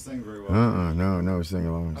 because I don't sing very well. No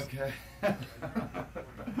sing-alongs. Okay.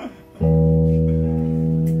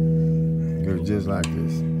 Goes just like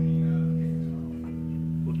this.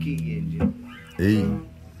 What key you in, Jim? E.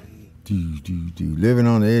 Living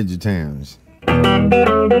on the edge of towns.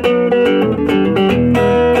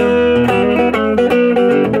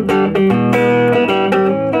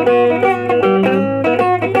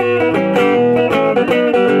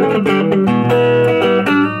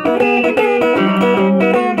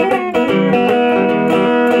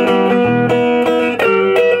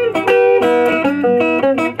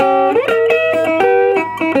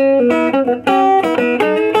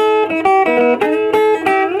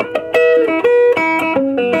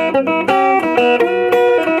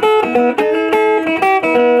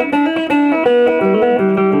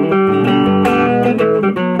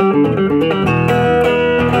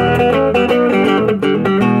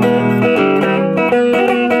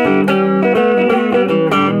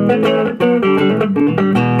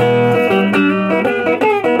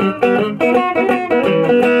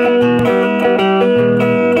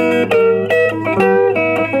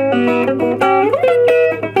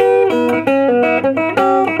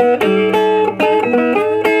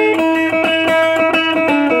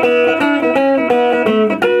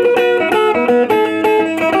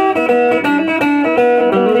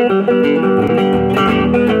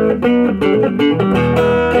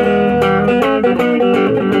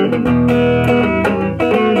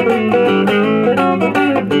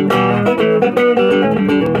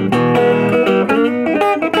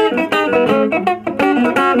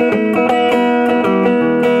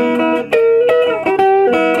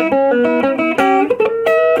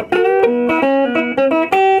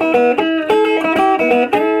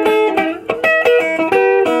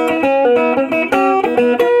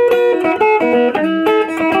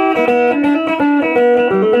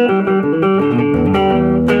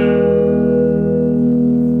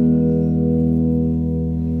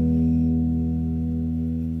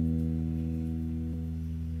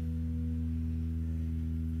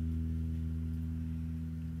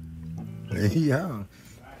 Yeah.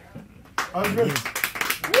 I was ready.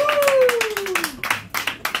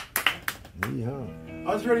 Yeehaw.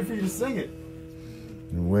 I was ready for you to sing it.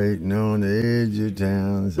 Waiting on the edge of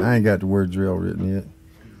towns. I ain't got the word drill written yet.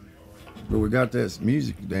 But we got that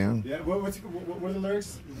music down. Yeah, what are the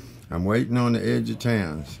lyrics? I'm waiting on the edge of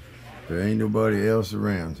towns. There ain't nobody else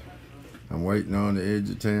around. I'm waiting on the edge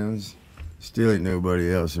of towns. Still ain't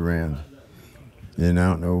nobody else around. And I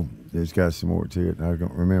don't know. It's got some more to it. I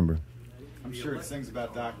don't remember. I'm sure it sings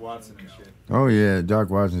about Doc Watson and shit. Oh yeah, Doc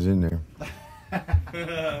Watson's in there.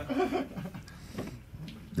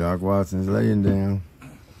 Doc Watson's laying down.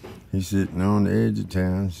 He's sitting on the edge of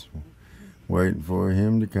towns, waiting for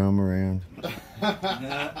him to come around.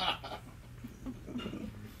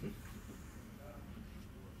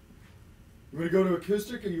 You want to go to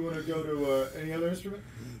acoustic, or you want to go to any other instrument?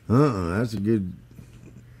 That's a good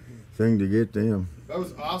thing to get them. That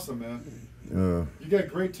was awesome, man. You got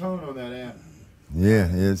great tone on that amp.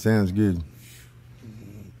 Yeah, it sounds good.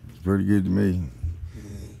 It's pretty good to me.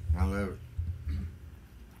 I love it.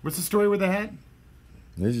 What's the story with the hat?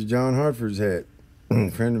 This is John Hartford's hat.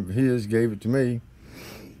 A friend of his gave it to me.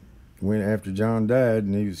 Went after John died,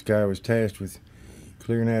 and this guy was tasked with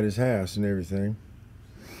clearing out his house and everything.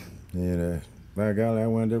 And by golly, I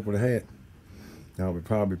wound up with a hat. I would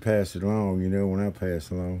probably pass it along, you know, when I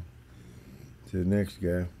pass along to the next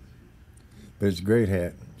guy. But it's a great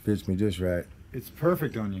hat. Fits me just right. It's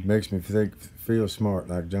perfect on you. Makes me feel smart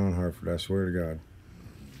like John Hartford, I swear to God.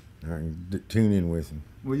 I can tune in with him.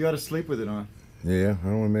 Well, you ought to sleep with it on. Yeah, I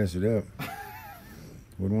don't want to mess it up.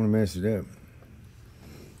 Wouldn't want to mess it up.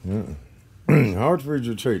 Hartford's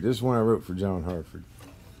Retreat. This is one I wrote for John Hartford.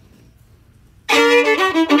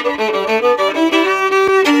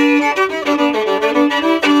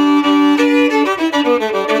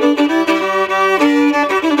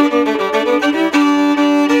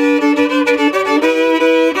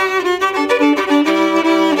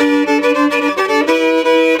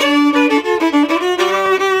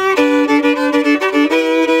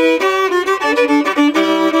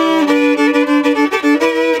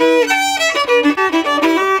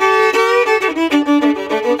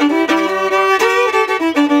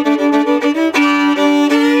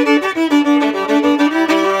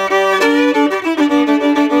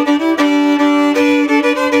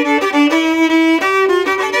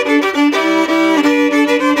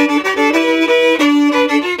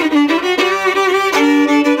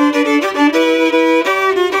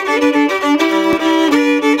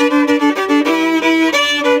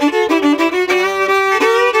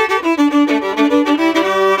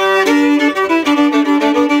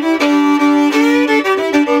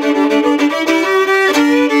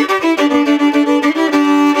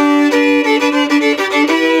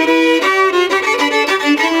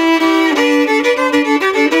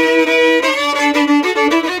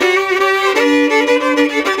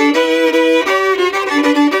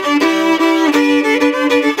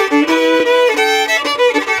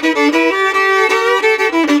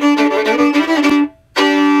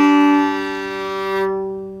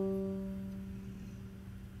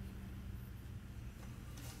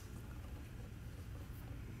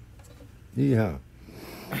 Yeehaw.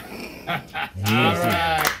 All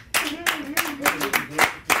right.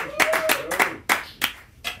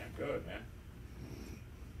 Good, man.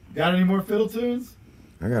 Got any more fiddle tunes?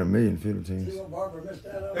 I got a million fiddle tunes.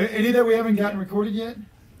 Any that we haven't gotten recorded yet?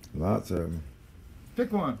 Lots of them.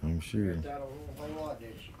 Pick one. I'm sure.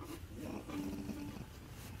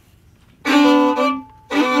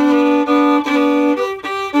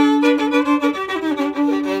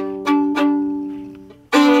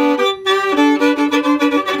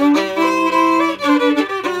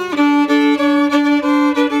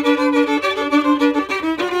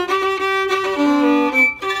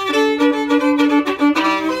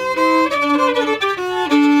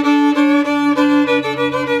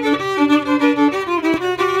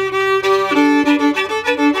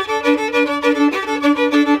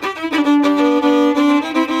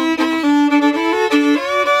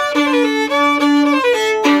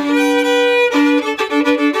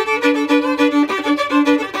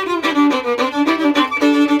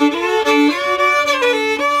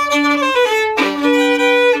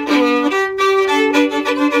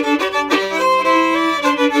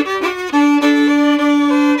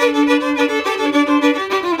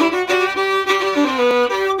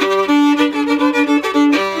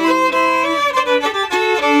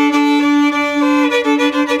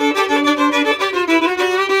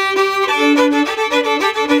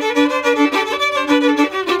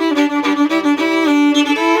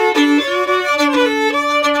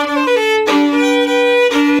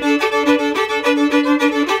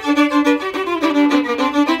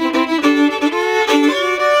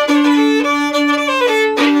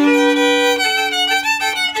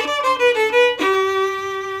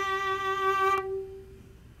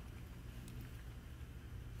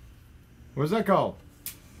 What's that called?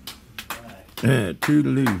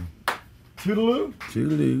 Toodaloo. Toodaloo?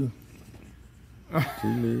 Toodaloo.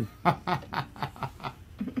 Toodaloo.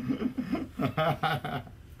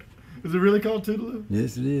 Is it really called Toodaloo?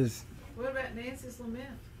 Yes, it is. What about Nancy's Lament?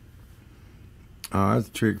 Oh, that's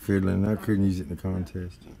trick fiddling. I couldn't use it in the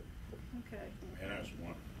contest. Okay. Man, that's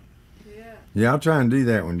one. Yeah. Yeah, I'll try and do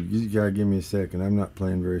that one. You gotta give me a second. I'm not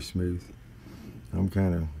playing very smooth. I'm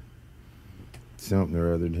kind of something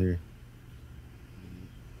or other here.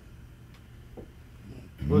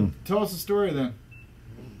 Well, tell us a story then.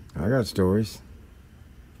 I got stories.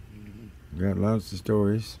 Got lots of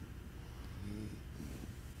stories.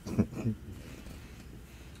 I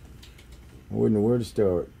wouldn't know where to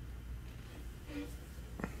start.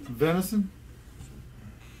 Venison?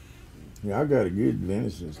 Yeah, I got a good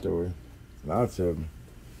venison story. Lots of them.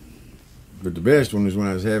 But the best one was when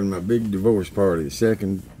I was having my big divorce party, the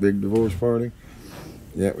second big divorce party.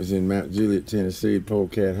 That was in Mount Juliet, Tennessee, at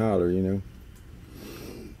Polecat Holler, you know.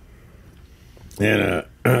 And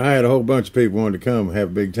I had a whole bunch of people wanted to come and have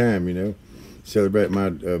a big time, you know, celebrate my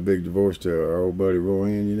big divorce to our old buddy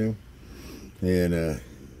Rowan, you know. And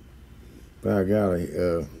by golly,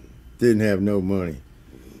 didn't have no money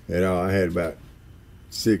at all. I had about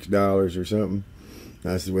 $6 or something.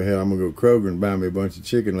 I said, well, hell, I'm going to go to Kroger and buy me a bunch of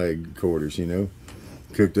chicken leg quarters, you know.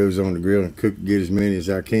 Cook those on the grill and get as many as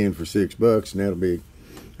I can for $6, and that'll be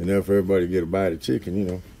enough for everybody to get a bite of chicken, you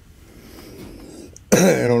know.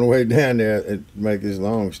 And on the way down there, to make this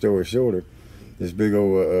long story shorter, this big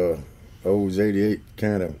old Olds 88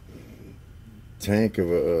 kind of tank of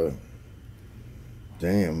a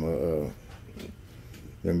them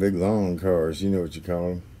big long cars, you know what you call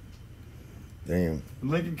them. Damn.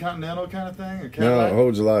 Lincoln Continental kind of thing? Or No, Cadillac? it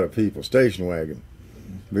holds a lot of people. Station wagon.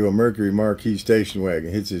 Big old Mercury Marquis station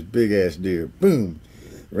wagon. Hits this big ass deer. Boom.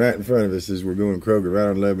 Right in front of us as we're going to Kroger, right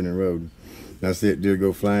on Lebanon Road. And I see that deer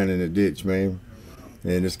go flying in the ditch, man.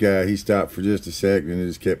 And this guy, he stopped for just a second and it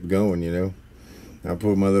just kept going, you know. I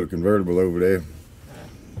pulled my little convertible over there.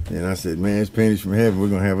 And I said, man, it's pennies from heaven. We're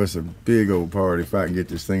going to have us a big old party if I can get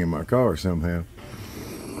this thing in my car somehow.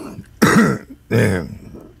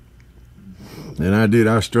 And I did.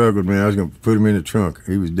 I struggled, man. I was going to put him in the trunk.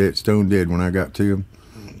 He was dead, stone dead when I got to him.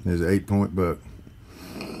 It was an 8-point buck.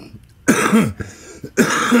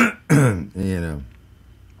 And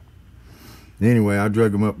anyway, I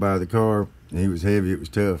drug him up by the car, and he was heavy. It was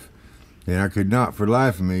tough. And I could not, for the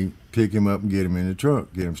life of me, pick him up and get him in the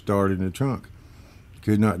trunk, get him started in the trunk.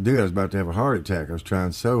 Could not do it. I was about to have a heart attack. I was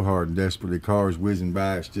trying so hard and desperately. Cars whizzing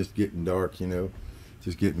by. It's just getting dark, you know.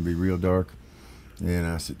 Just getting to be real dark. And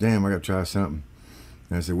I said, damn, I got to try something.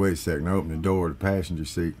 And I said, wait a second. I opened the door of the passenger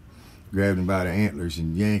seat, grabbed him by the antlers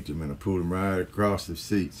and yanked him, and I pulled him right across the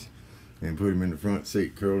seats and put him in the front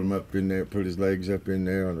seat, curled him up in there, put his legs up in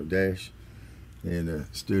there on the dash, and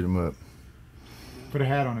stood him up. Put a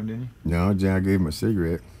hat on him, didn't you? No, I gave him a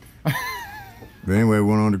cigarette. But anyway,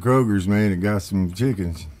 went on to Kroger's, man, and got some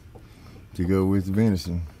chickens to go with the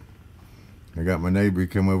venison. I got my neighbor, he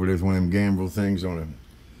come over, there's one of them gambrel things on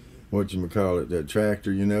a, whatchamacallit, that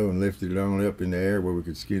tractor, you know, and lifted it on up in the air where we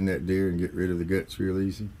could skin that deer and get rid of the guts real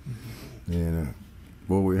easy. And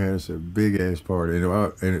boy, we had us a big-ass party.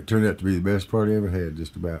 And it turned out to be the best party I ever had,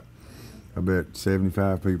 just about. I bet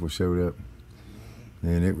 75 people showed up.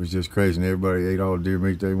 And it was just crazy, and everybody ate all the deer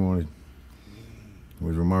meat they wanted.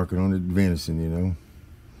 Was remarking on the venison, you know.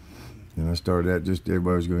 And I started out just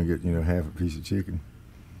everybody was going to get, you know, half a piece of chicken.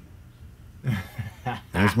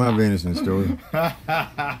 That's my venison story. But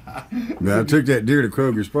I took that deer to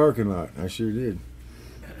Kroger's parking lot. I sure did.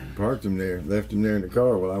 Parked him there, left him there in the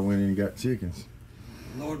car while I went in and got chickens.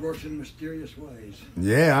 Lord works in mysterious ways.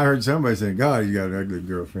 Yeah, I heard somebody say, God, you got an ugly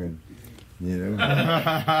girlfriend. You know?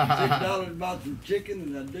 $6 bought some chicken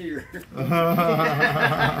and a deer. Right.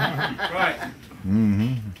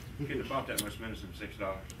 Mm-hmm. You couldn't have bought that much venison for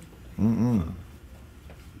 $6. Mm-mm.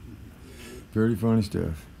 Pretty funny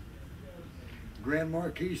stuff. Grand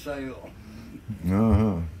Marquis sale.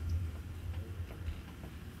 Uh-huh.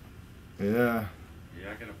 Yeah.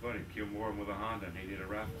 Yeah, I can afford him. Killed more with a Honda and he did a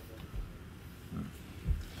rifle.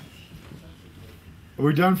 Are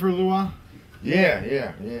we done for a little while?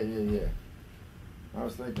 Yeah. I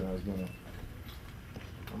was thinking I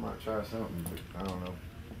might try something, but I don't know.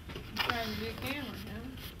 Trying to do camera,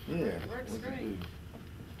 huh? Yeah. Works great.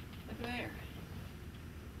 Look there.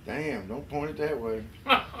 Damn, don't point it that way.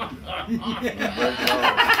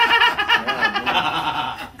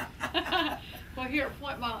 Well, here,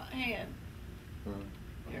 point my hand.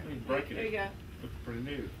 Here, Break it. there you go. Looks pretty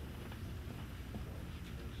new.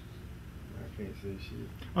 I can't see shit.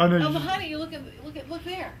 Oh, no, Oh, but honey, you look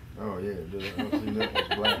there. Oh yeah, I don't see nothing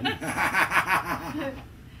that's black.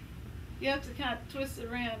 You have to kind of twist it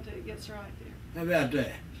around until it gets right there. How about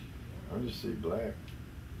that? I just see black.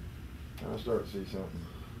 I start to see something.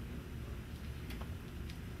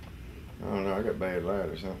 I don't know, I got bad light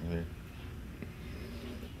or something here.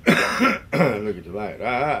 Look at the light.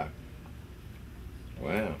 Ah!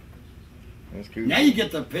 Wow. That's cool. Now you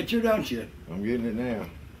get the picture, don't you? I'm getting it now.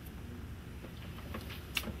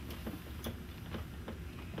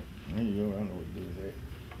 There you go, I don't know what to do with that.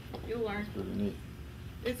 You'll learn. It's pretty neat.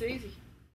 It's easy.